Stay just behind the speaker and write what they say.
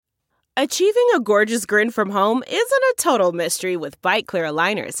Achieving a gorgeous grin from home isn't a total mystery with Byte Clear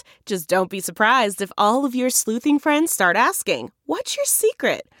aligners. Just don't be surprised if all of your sleuthing friends start asking, "What's your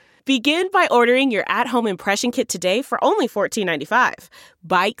secret?" Begin by ordering your at-home impression kit today for only $14.95.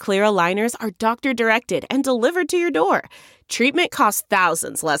 Byte Clear aligners are doctor-directed and delivered to your door. Treatment costs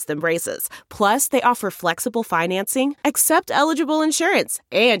thousands less than braces. Plus, they offer flexible financing, accept eligible insurance,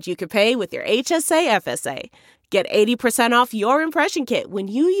 and you can pay with your HSA FSA. Get 80% off your impression kit when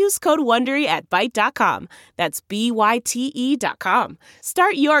you use code WONDERY at Byte.com. That's BYTE.com.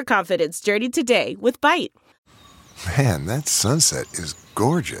 Start your confidence journey today with Byte. Man, that sunset is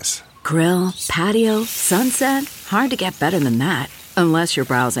gorgeous. Grill, patio, sunset. Hard to get better than that. Unless you're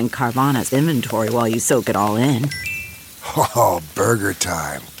browsing Carvana's inventory while you soak it all in. Oh, burger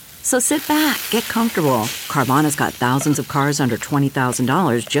time. So sit back, get comfortable. Carvana's got thousands of cars under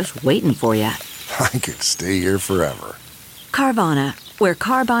 $20,000 just waiting for you. I could stay here forever. Carvana, where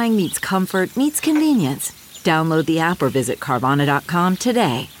car buying meets comfort, meets convenience. Download the app or visit Carvana.com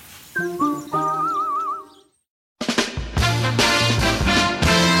today.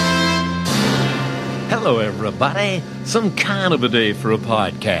 Hello, everybody. Some kind of a day for a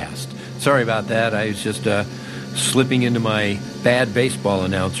podcast. Sorry about that. I was just slipping into my bad baseball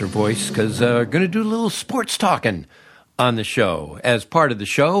announcer voice because we're going to do a little sports talking on the show. As part of the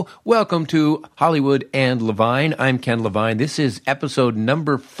show, welcome to Hollywood and Levine. I'm Ken Levine. This is episode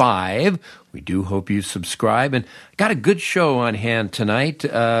number 5. We do hope you subscribe. And got a good show on hand tonight.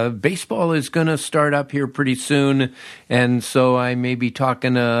 Baseball is going to start up here pretty soon. And so I may be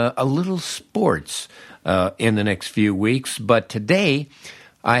talking a little sports in the next few weeks. But today,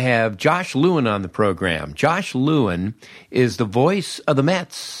 I have Josh Lewin on the program. Josh Lewin is the voice of the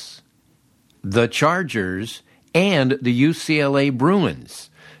Mets, the Chargers, and the UCLA Bruins.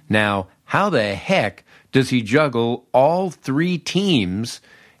 Now, how the heck does he juggle all 3 teams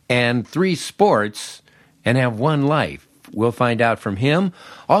and 3 sports and have one life? We'll find out from him.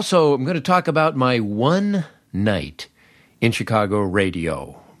 Also, I'm going to talk about my one night in Chicago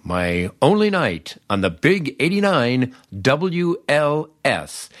radio. My only night on the Big 89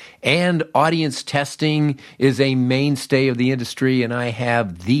 WLS. And audience testing is a mainstay of the industry, and I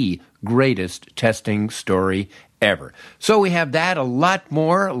have the greatest testing story ever. So we have that, a lot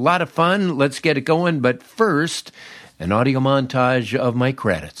more, a lot of fun. Let's get it going. But first, an audio montage of my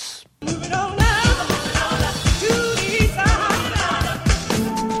credits. Moving on now.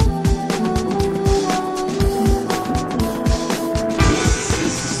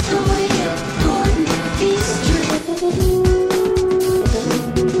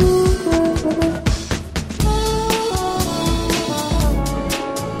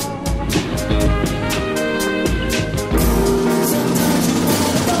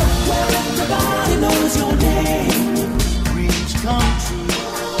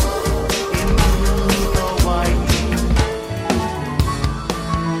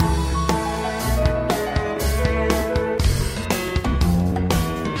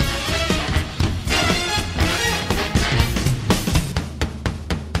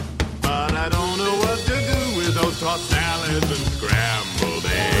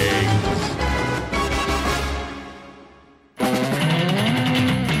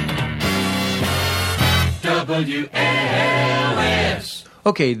 WLS.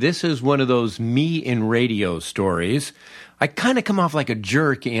 Okay, this is one of those me in radio stories. I kind of come off like a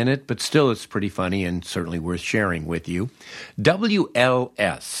jerk in it, but still it's pretty funny and certainly worth sharing with you.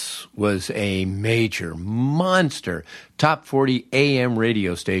 WLS was a major, monster, top 40 AM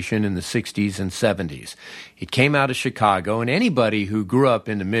radio station in the 60s and 70s. It came out of Chicago, and anybody who grew up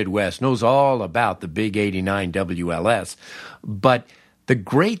in the Midwest knows all about the Big 89 WLS. But the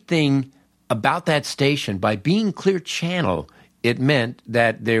great thing about that station, by being Clear Channel, it meant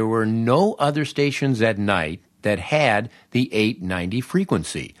that there were no other stations at night that had the 890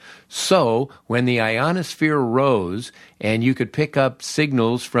 frequency. So when the ionosphere rose and you could pick up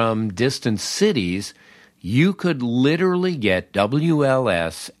signals from distant cities, you could literally get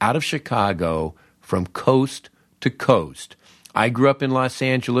WLS out of Chicago from coast to coast. I grew up in Los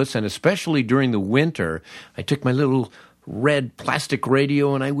Angeles, and especially during the winter, I took my little red plastic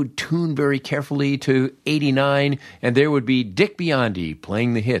radio and I would tune very carefully to 89, and there would be Dick Biondi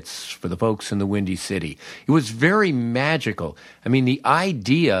playing the hits for the folks in the Windy City. It was very magical. I mean, the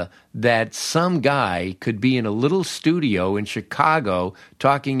idea that some guy could be in a little studio in Chicago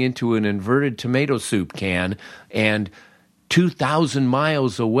talking into an inverted tomato soup can, and 2,000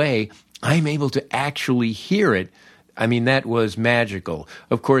 miles away, I'm able to actually hear it. I mean, that was magical.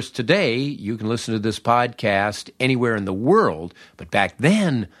 Of course, today, you can listen to this podcast anywhere in the world, but back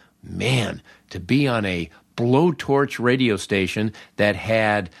then, man, to be on a blowtorch radio station that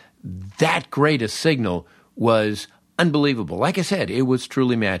had that great a signal was unbelievable. Like I said, it was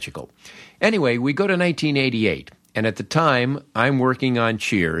truly magical. Anyway, we go to 1988, and at the time, I'm working on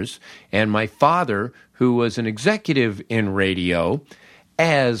Cheers, and my father, who was an executive in radio,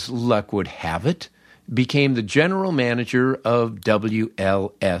 as luck would have it, became the general manager of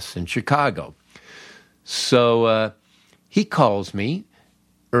WLS in Chicago. So he calls me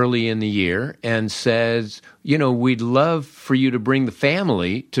early in the year and says, we'd love for you to bring the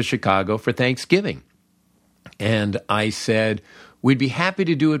family to Chicago for Thanksgiving. And I said, we'd be happy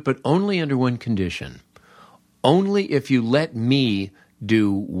to do it, but only under one condition. Only if you let me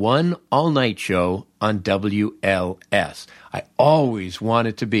do one all-night show on WLS. I always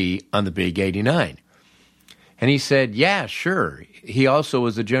wanted to be on the Big 89. And he said, yeah, sure. He also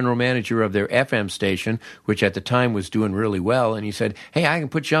was the general manager of their FM station, which at the time was doing really well. And he said, hey, I can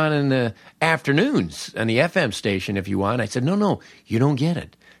put you on in the afternoons on the FM station if you want. I said, no, you don't get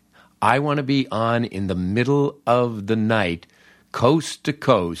it. I want to be on in the middle of the night, coast to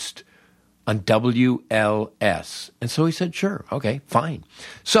coast, on WLS. And so he said, sure, okay, fine.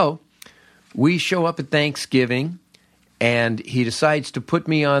 So we show up at Thanksgiving, and he decides to put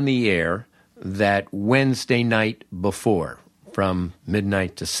me on the air that Wednesday night before, from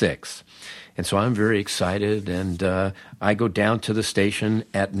midnight to 6. And so I'm very excited, and I go down to the station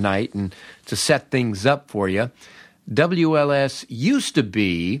at night. And to set things up for you, WLS used to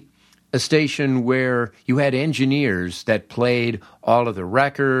be a station where you had engineers that played all of the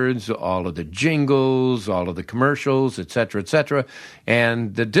records, all of the jingles, all of the commercials, et cetera,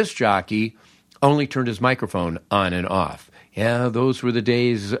 and the disc jockey only turned his microphone on and off. Yeah, those were the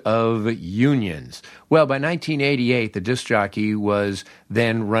days of unions. Well, by 1988, the disc jockey was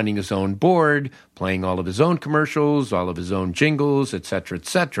then running his own board, playing all of his own commercials, all of his own jingles, et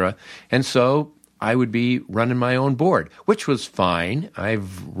cetera, and so I would be running my own board, which was fine.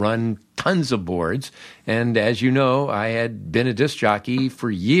 I've run tons of boards, and as you know, I had been a disc jockey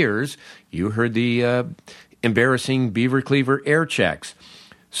for years. You heard the embarrassing Beaver Cleaver air checks.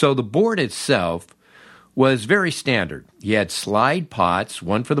 So the board itself was very standard. You had slide pots,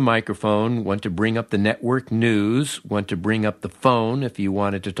 one for the microphone, one to bring up the network news, one to bring up the phone if you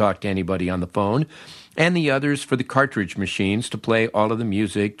wanted to talk to anybody on the phone, and the others for the cartridge machines to play all of the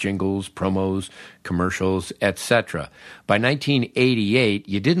music, jingles, promos, commercials, etc. By 1988,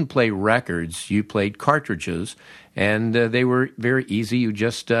 you didn't play records, you played cartridges, and they were very easy. You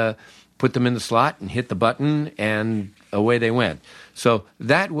just put them in the slot and hit the button, and away they went. So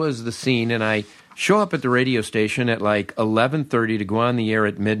that was the scene, and I show up at the radio station at like 11:30 to go on the air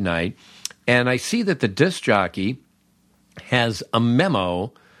at midnight, and I see that the disc jockey has a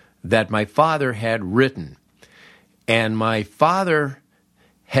memo that my father had written. And my father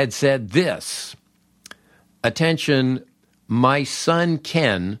had said this: attention, my son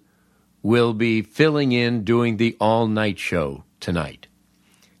Ken will be filling in doing the all-night show tonight.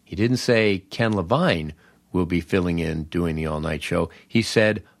 He didn't say Ken Levine will be filling in doing the all-night show. He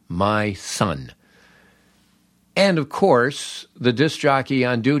said, my son. And, of course, the disc jockey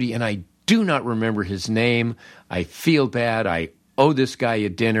on duty, and I do not remember his name. I feel bad. I owe this guy a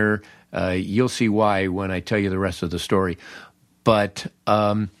dinner. You'll see why when I tell you the rest of the story. But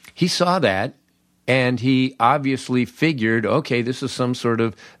he saw that, and he obviously figured, okay, this is some sort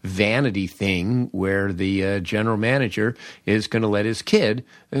of vanity thing where the general manager is going to let his kid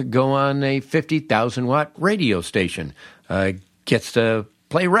go on a 50,000-watt radio station, gets to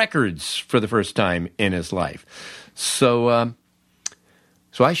play records for the first time in his life. So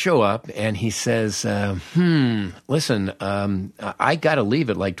I show up, and he says, listen, I got to leave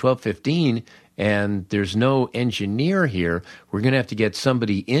at like 12:15, and there's no engineer here. We're going to have to get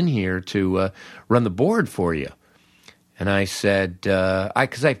somebody in here to run the board for you. And I said,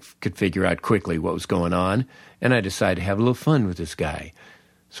 because I could figure out quickly what was going on, and I decided to have a little fun with this guy.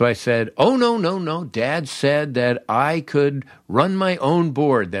 So I said, oh, no. Dad said that I could run my own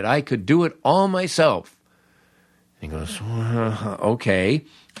board, that I could do it all myself. And he goes, okay.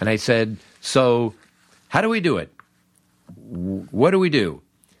 And I said, so how do we do it? What do we do?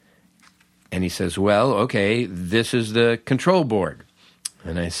 And he says, well, okay, this is the control board.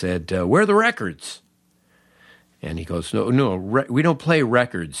 And I said, where are the records? And he goes, no, we don't play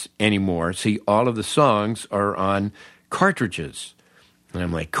records anymore. See, all of the songs are on cartridges. And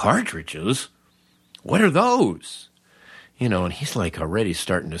I'm like, cartridges? What are those? And he's like already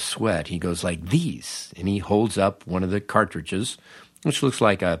starting to sweat. He goes like these, and he holds up one of the cartridges, which looks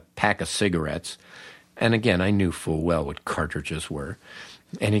like a pack of cigarettes. And again, I knew full well what cartridges were.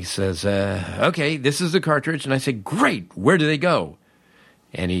 And he says, okay, this is the cartridge. And I say, great, where do they go?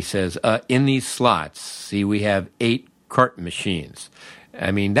 And he says, in these slots. See, we have 8 cart machines.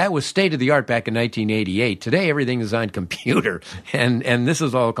 I mean, that was state-of-the-art back in 1988. Today, everything is on computer, and this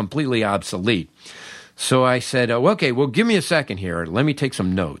is all completely obsolete. So I said, okay, well, give me a second here. Let me take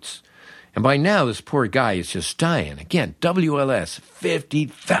some notes. And by now, this poor guy is just dying. Again, WLS,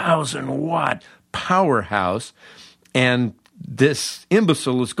 50,000-watt powerhouse, and this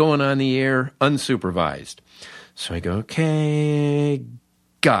imbecile is going on the air unsupervised. So I go, okay,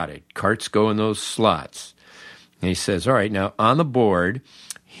 got it. Carts go in those slots. And he says, all right, now on the board,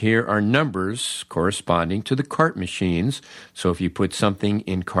 here are numbers corresponding to the cart machines. So if you put something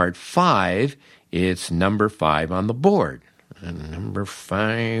in cart 5, it's number 5 on the board. And number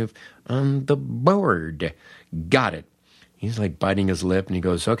 5 on the board. Got it. He's like biting his lip, and he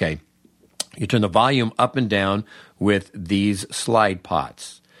goes, okay, you turn the volume up and down with these slide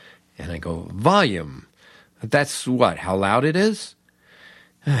pots. And I go, volume. That's what, how loud it is?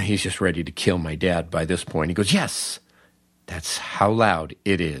 He's just ready to kill my dad by this point. He goes, yes, that's how loud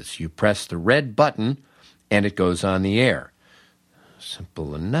it is. You press the red button, and it goes on the air.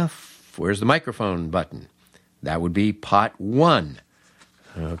 Simple enough. Where's the microphone button? That would be pot 1.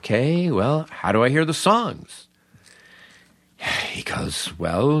 Okay, well, how do I hear the songs? He goes,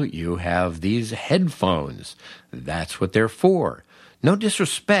 well, you have these headphones. That's what they're for. No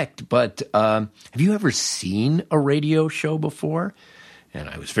disrespect, but have you ever seen a radio show before? And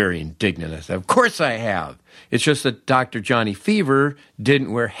I was very indignant. I said, of course I have. It's just that Dr. Johnny Fever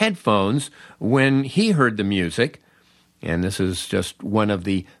didn't wear headphones when he heard the music. And this is just one of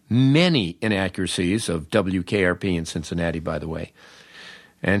the many inaccuracies of WKRP in Cincinnati, by the way.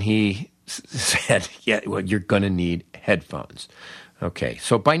 And he said, yeah, well, you're going to need headphones. Okay,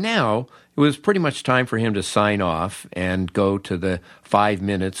 so by now, it was pretty much time for him to sign off and go to the 5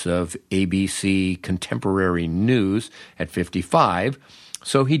 minutes of ABC Contemporary News at 55.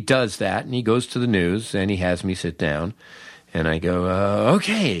 So he does that, and he goes to the news, and he has me sit down. And I go,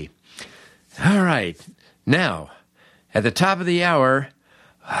 okay, all right, now, at the top of the hour,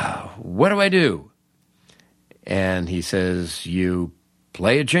 what do I do? And he says, you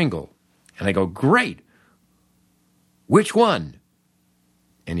play a jingle. And I go, great. Which one?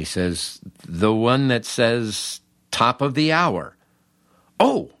 And he says, the one that says top of the hour.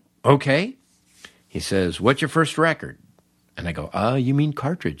 Oh, okay. He says, what's your first record? And I go, you mean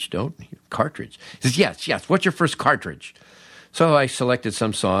cartridge, don't you? Cartridge. He says, yes. What's your first cartridge? So I selected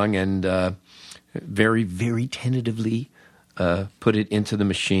some song and very, very tentatively put it into the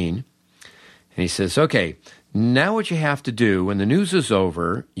machine. And he says, okay, now what you have to do, when the news is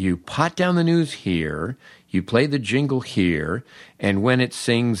over, you pot down the news here, you play the jingle here, and when it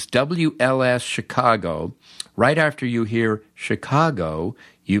sings WLS Chicago, right after you hear Chicago,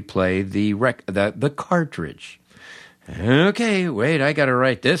 you play the cartridge. Okay, wait, I got to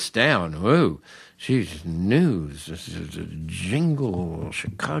write this down. Whoa, geez, news, this is a jingle,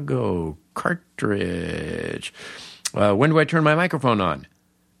 Chicago, cartridge. When do I turn my microphone on?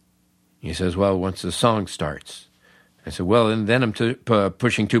 He says, well, once the song starts. I said, well, and then I'm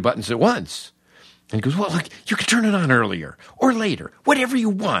pushing 2 buttons at once. And he goes, well, look, you can turn it on earlier or later, whatever you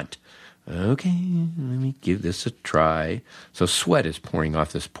want. Okay, let me give this a try. So sweat is pouring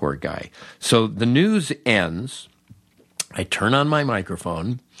off this poor guy. So the news ends. I turn on my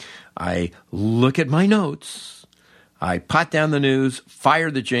microphone. I look at my notes. I pot down the news, fire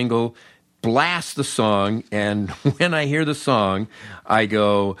the jingle, blast the song. And when I hear the song, I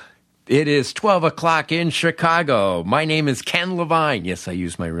go, it is 12 o'clock in Chicago. My name is Ken Levine. Yes, I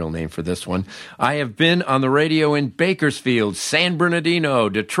use my real name for this one. I have been on the radio in Bakersfield, San Bernardino,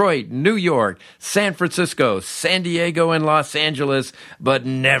 Detroit, New York, San Francisco, San Diego, and Los Angeles, but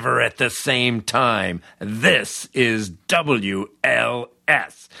never at the same time. This is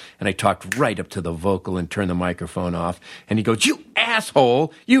WLS. And I talked right up to the vocal and turned the microphone off. And he goes, you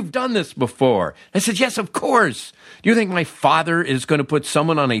asshole, you've done this before. I said, yes, of course. Do you think my father is going to put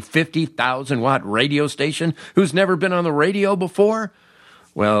someone on a 50,000-watt radio station who's never been on the radio before?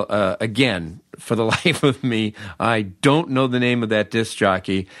 Well, again, for the life of me, I don't know the name of that disc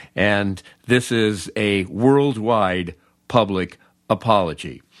jockey, and this is a worldwide public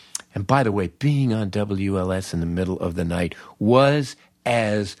apology. And by the way, being on WLS in the middle of the night was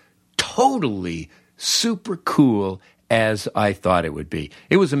as totally super cool as I thought it would be.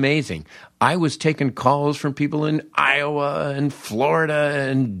 It was amazing. I was taking calls from people in Iowa and Florida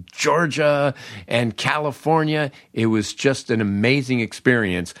and Georgia and California. It was just an amazing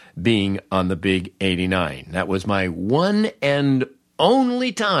experience being on the Big 89. That was my one and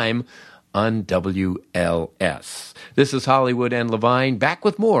only time on WLS. This is Hollywood and Levine, back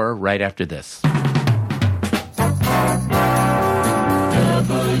with more right after this.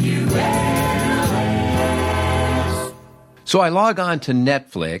 So I log on to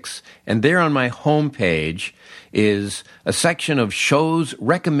Netflix, and there on my homepage is a section of shows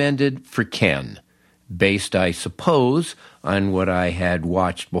recommended for Ken, based, I suppose, on what I had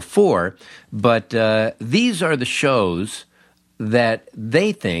watched before. But these are the shows that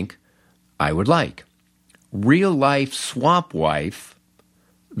they think I would like. Real Life Swamp Wife,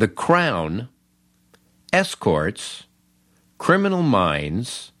 The Crown, Escorts, Criminal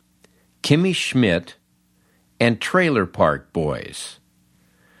Minds, Kimmy Schmidt, and Trailer Park Boys.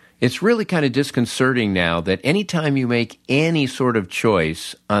 It's really kind of disconcerting now that anytime you make any sort of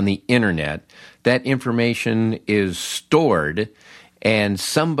choice on the internet, that information is stored and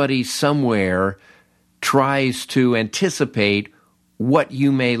somebody somewhere tries to anticipate what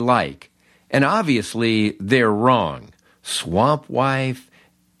you may like. And obviously, they're wrong. Swamp Wife,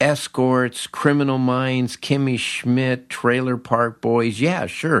 Escorts, Criminal Minds, Kimmy Schmidt, Trailer Park Boys, yeah,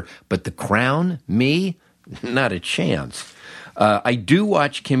 sure. But The Crown? Me? Not a chance. I do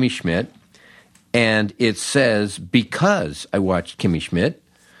watch Kimmy Schmidt, and it says, because I watched Kimmy Schmidt,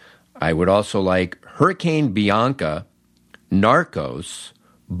 I would also like Hurricane Bianca, Narcos,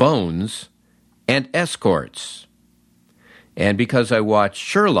 Bones, and Escorts. And because I watched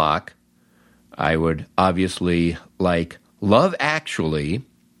Sherlock, I would obviously like Love Actually,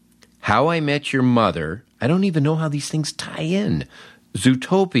 How I Met Your Mother. I don't even know how these things tie in.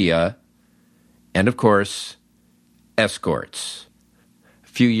 Zootopia, and of course, Escorts. A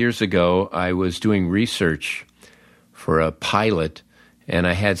few years ago, I was doing research for a pilot, and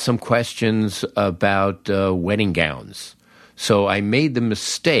I had some questions about wedding gowns. So I made the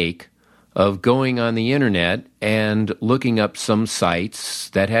mistake of going on the internet and looking up some sites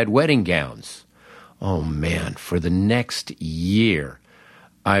that had wedding gowns. Oh man, for the next year,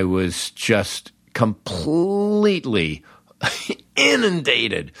 I was just completely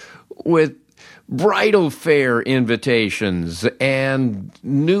inundated with bridal fair invitations and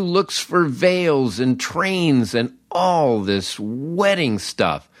new looks for veils and trains and all this wedding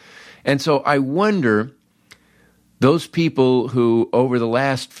stuff. And so I wonder, those people who over the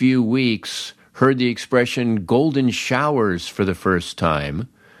last few weeks heard the expression golden showers for the first time,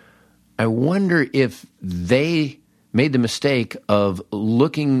 I wonder if they made the mistake of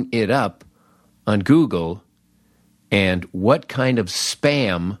looking it up on Google and what kind of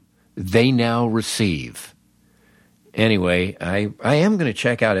spam they now receive. Anyway, I am going to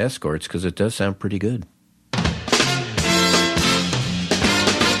check out Escorts because it does sound pretty good.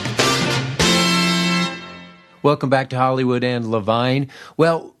 Welcome back to Hollywood and Levine.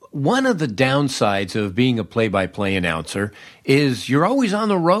 Well, one of the downsides of being a play-by-play announcer is you're always on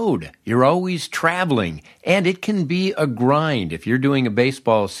the road. You're always traveling, and it can be a grind. If you're doing a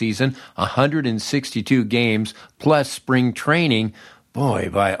baseball season, 162 games plus spring training, boy,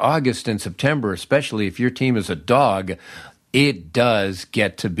 by August and September, especially if your team is a dog, it does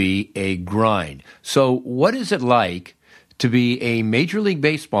get to be a grind. So what is it like to be a Major League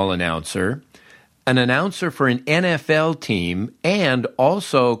Baseball announcer, an announcer for an NFL team, and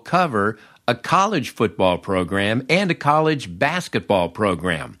also cover a college football program and a college basketball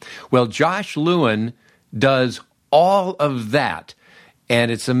program? Well, Josh Lewin does all of that, and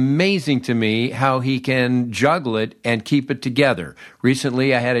it's amazing to me how he can juggle it and keep it together.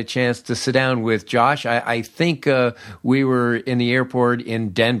 Recently, I had a chance to sit down with Josh. I think we were in the airport in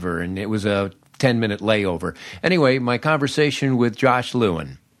Denver, and it was a 10-minute layover. Anyway, my conversation with Josh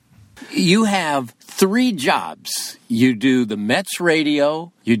Lewin. You have 3 jobs. You do the Mets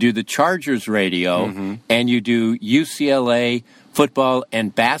radio, you do the Chargers radio, and you do UCLA football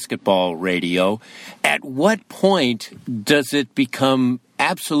and basketball radio. At what point does it become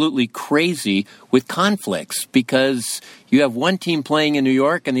absolutely crazy with conflicts? Because you have one team playing in New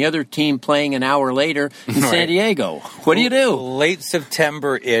York and the other team playing an hour later in San Diego. What do you do? Late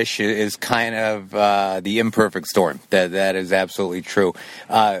September-ish is kind of the imperfect storm. That is absolutely true.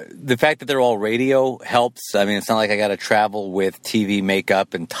 The fact that they're all radio helps. I mean, it's not like I got to travel with TV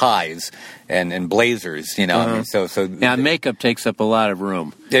makeup and ties and blazers, you know. I mean, so now makeup takes up a lot of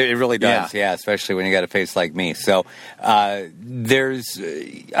room. It really does, yeah, especially when you got a face like me. So there's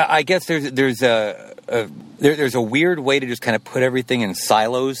a weird way to just kind of put everything in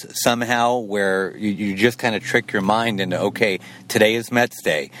silos somehow, where you just kind of trick your mind into, okay, today is Mets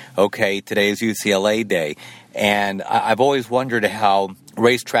Day, okay, today is UCLA Day. And I've always wondered how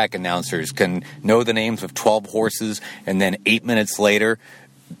racetrack announcers can know the names of 12 horses and then 8 minutes later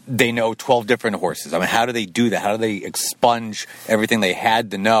they know 12 different horses. I mean, how do they do that? How do they expunge everything they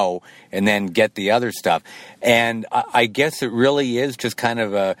had to know and then get the other stuff? And I guess it really is just kind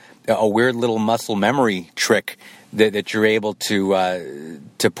of a weird little muscle memory trick that you're able to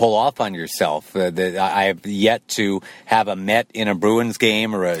pull off on yourself. That I have yet to have a Met in a Bruins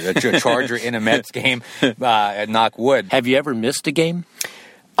game or a Charger in a Mets game. Knock wood. Have you ever missed a game?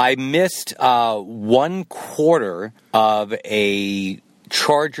 I missed 1/4 of a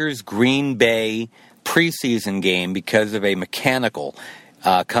Chargers Green Bay preseason game because of a mechanical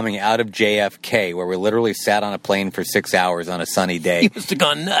coming out of JFK, where we literally sat on a plane for 6 hours on a sunny day. You must have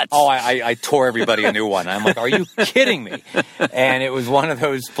gone nuts. Oh, I tore everybody a new one. I'm like, are you kidding me? And it was one of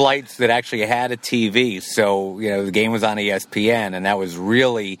those flights that actually had a TV. So, the game was on ESPN, and that was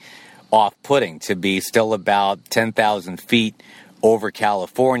really off-putting to be still about 10,000 feet over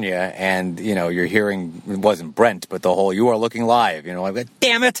California, and you're hearing, it wasn't Brent, but the whole "you are looking live." I'm like,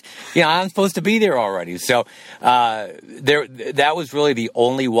 damn it, I'm supposed to be there already. So that was really the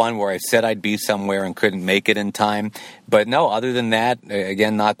only one where I said I'd be somewhere and couldn't make it in time. But no, other than that,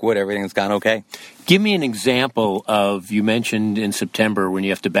 again, knock wood, everything's gone okay. Give me an example of, you mentioned in September when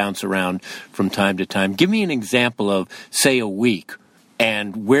you have to bounce around from time to time. Give me an example of, say, a week,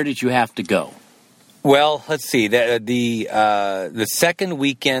 and where did you have to go? Well, let's see. The second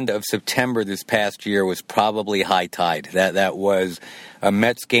weekend of September this past year was probably high tide. That was a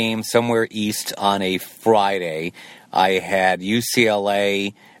Mets game somewhere east on a Friday. I had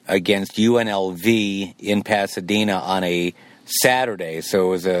UCLA against UNLV in Pasadena on a Saturday, so it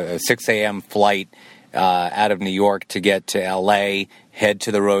was a 6 a.m. flight out of New York to get to L.A., head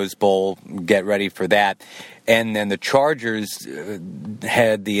to the Rose Bowl, get ready for that. And then the Chargers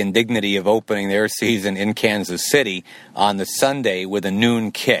had the indignity of opening their season in Kansas City on the Sunday with a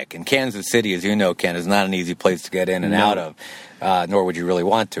noon kick. And Kansas City, as you know, Ken, is not an easy place to get in and out of. Nor would you really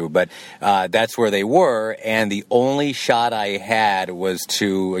want to. But that's where they were, and the only shot I had was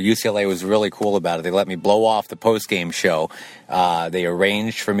UCLA was really cool about it. They let me blow off the post-game show. They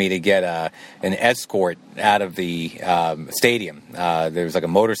arranged for me to get an escort out of the stadium. There was like a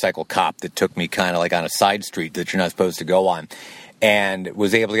motorcycle cop that took me kind of like on a side street that you're not supposed to go on, and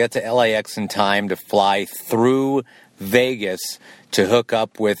was able to get to LAX in time to fly through Vegas to hook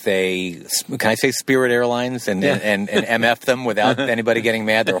up with can I say Spirit Airlines and MF them without anybody getting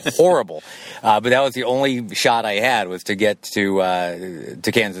mad? They're horrible. But that was the only shot I had, was to get to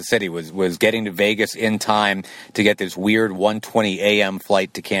Kansas City, was getting to Vegas in time to get this weird 1:20 a.m.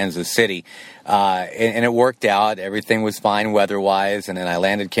 flight to Kansas City. And it worked out. Everything was fine weather-wise. And then I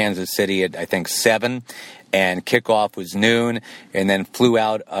landed Kansas City at, I think, 7. And kickoff was noon, and then flew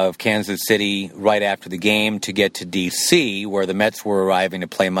out of Kansas City right after the game to get to D.C., where the Mets were arriving to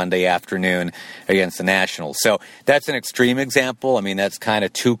play Monday afternoon against the Nationals. So that's an extreme example. I mean, that's kind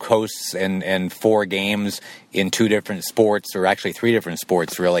of 2 coasts and 4 games in 2 different sports, or actually 3 different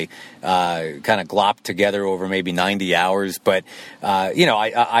sports, really, kind of glopped together over maybe 90 hours. But,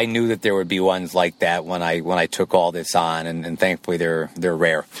 I knew that there would be ones like that when I took all this on, and thankfully they're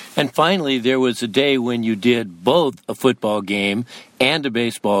rare. And finally, there was a day when you did both a football game and a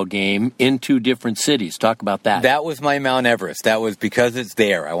baseball game in 2 different cities. Talk about that. That was my Mount Everest. That was because it's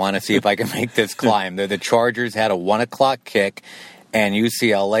there. I want to see if I can make this climb. The Chargers had a 1 o'clock kick, and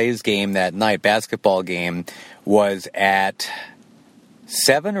UCLA's game that night, basketball game, was at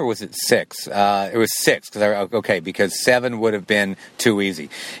 7, or was it 6? It was 6, because 7 would have been too easy.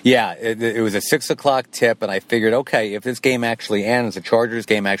 Yeah, it was a 6 o'clock tip, and I figured, okay, if this game actually ends, the Chargers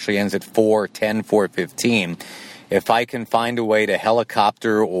game actually ends at 4:10, 4:15, if I can find a way to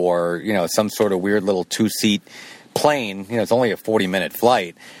helicopter or, some sort of weird little 2-seat plane, it's only a 40-minute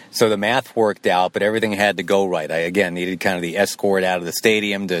flight. So the math worked out, but everything had to go right. I, again, needed kind of the escort out of the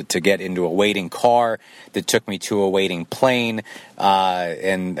stadium to get into a waiting car that took me to a waiting plane.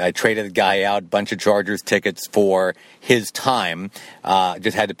 And I traded the guy out a bunch of Chargers tickets for his time.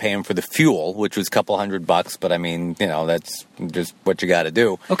 Just had to pay him for the fuel, which was a couple $100. But, I mean, that's just what you got to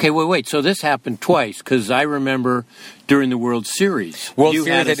do. Okay, wait. So this happened twice, because I remember during the World Series. I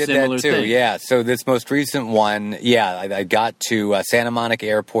did that too, thing. yeah. So this most recent one, I got to Santa Monica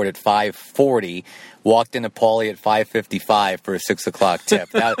Airport at 5:40, walked into Paulie at 5:55 for a 6 o'clock tip.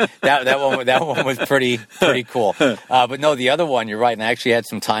 That one was pretty cool. But no, the other one, you're right, and I actually had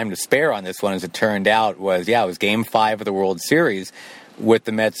some time to spare on this one, as it turned out, it was Game 5 of the World Series with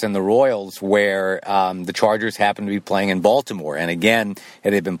the Mets and the Royals, where the Chargers happened to be playing in Baltimore. And again, if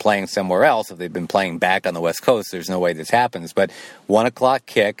they'd been playing somewhere else, if they'd been playing back on the West Coast, there's no way this happens. But 1 o'clock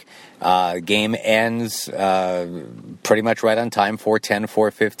kick, game ends pretty much right on time, 4:10,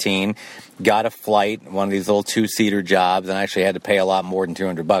 4:15. Got a flight, one of these little 2-seater jobs, and I actually had to pay a lot more than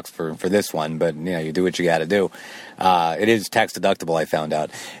 $200 for this one. But, you do what you got to do. It is tax deductible, I found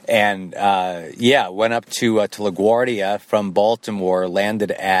out. And, went up to LaGuardia from Baltimore,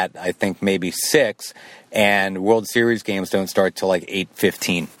 landed at, I think, maybe 6, and World Series games don't start till like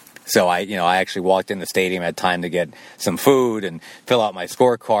 8:15. So I actually walked in the stadium, had time to get some food and fill out my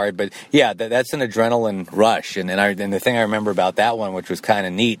scorecard. But yeah, that's an adrenaline rush. And the thing I remember about that one, which was kind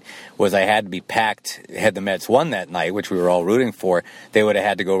of neat, was I had to be packed. Had the Mets won that night, which we were all rooting for, they would have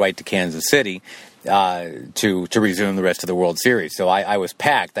had to go right to Kansas City to resume the rest of the World Series. So I was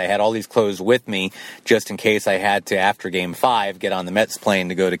packed. I had all these clothes with me just in case I had to, after Game 5, get on the Mets plane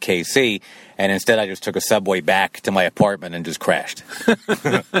to go to KC. And instead, I just took a subway back to my apartment and just crashed.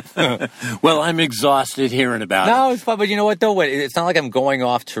 Well, I'm exhausted hearing about it. No, it's fun. But you know what, though? It's not like I'm going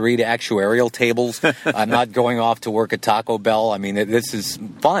off to read actuarial tables. I'm not going off to work at Taco Bell. I mean, this is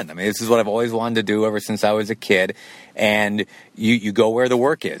fun. I mean, this is what I've always wanted to do ever since I was a kid. And you go where the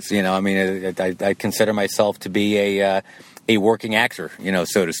work is. You know, I mean, I consider myself to be a working actor,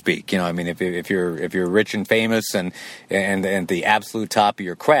 so to speak. I mean, if you're rich and famous and the absolute top of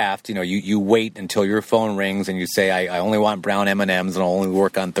your craft, you wait until your phone rings and you say, I only want brown M&Ms and I'll only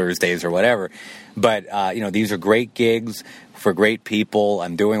work on Thursdays or whatever. But these are great gigs for great people.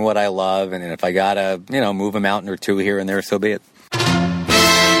 I'm doing what I love, and if I gotta move a mountain or two here and there, so be it.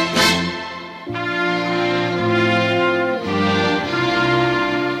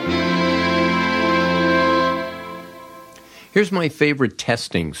 Here's my favorite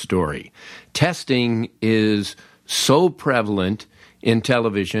testing story. Testing is so prevalent in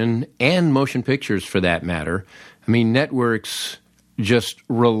television and motion pictures, for that matter. I mean, networks just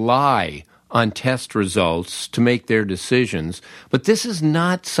rely on test results to make their decisions. But this is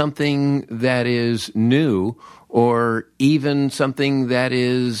not something that is new or even something that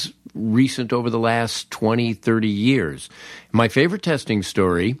is recent over the last 20, 30 years. My favorite testing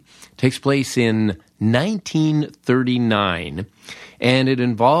story takes place in 1939, and it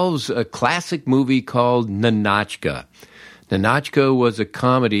involves a classic movie called Ninotchka. Ninotchka was a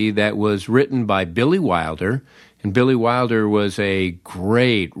comedy that was written by Billy Wilder, and Billy Wilder was a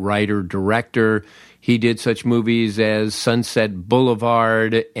great writer-director. He did such movies as Sunset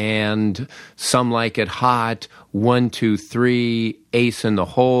Boulevard and Some Like It Hot, 1, 2, 3, Ace in the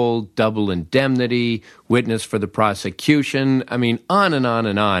Hole, Double Indemnity, Witness for the Prosecution. I mean, on and on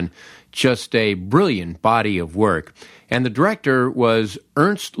and on. Just a brilliant body of work. And the director was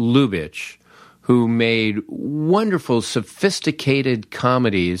Ernst Lubitsch, who made wonderful, sophisticated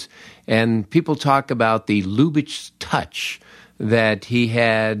comedies. And people talk about the Lubitsch touch, that he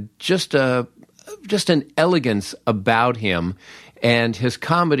had just an elegance about him. And his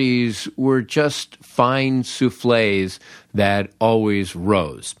comedies were just fine soufflés that always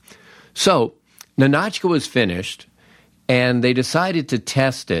rose. So Ninotchka was finished, and they decided to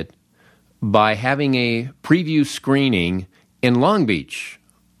test it by having a preview screening in Long Beach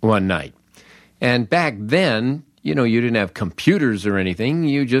one night. And back then, you didn't have computers or anything.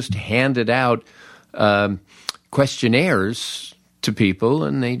 You just handed out questionnaires to people,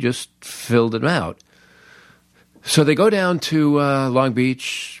 and they just filled them out. So they go down to Long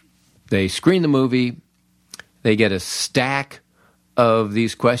Beach. They screen the movie. They get a stack of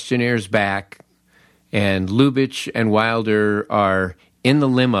these questionnaires back, and Lubitsch and Wilder are in the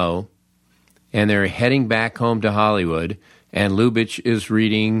limo, and they're heading back home to Hollywood, and Lubitsch is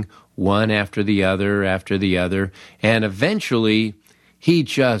reading one after the other, and eventually he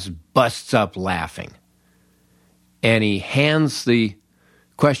just busts up laughing. And he hands the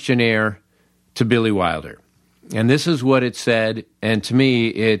questionnaire to Billy Wilder. And this is what it said, and to me,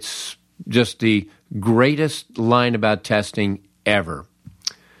 it's just the greatest line about testing ever.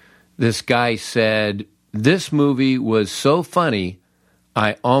 This guy said, "This movie was so funny,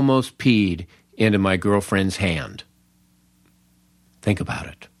 I almost peed into my girlfriend's hand." Think about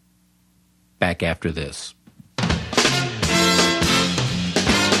it. Back after this.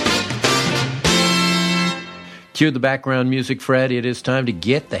 Cue the background music, Fred. It is time to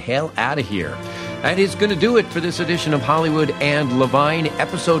get the hell out of here. That is going to do it for this edition of Hollywood and Levine,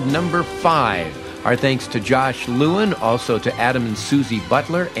 episode number 5. Our thanks to Josh Lewin, also to Adam and Susie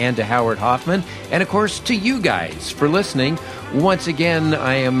Butler, and to Howard Hoffman, and of course to you guys for listening. Once again,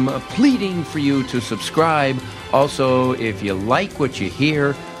 I am pleading for you to subscribe. Also, if you like what you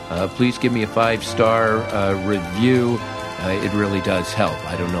hear, please give me a 5-star review. It really does help.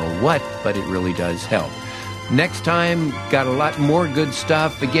 I don't know what, but it really does help. Next time, got a lot more good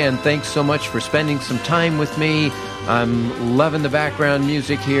stuff. Again, thanks so much for spending some time with me. I'm loving the background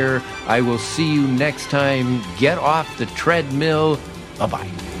music here. I will see you next time. Get off the treadmill.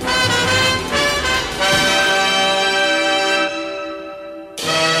 Bye-bye.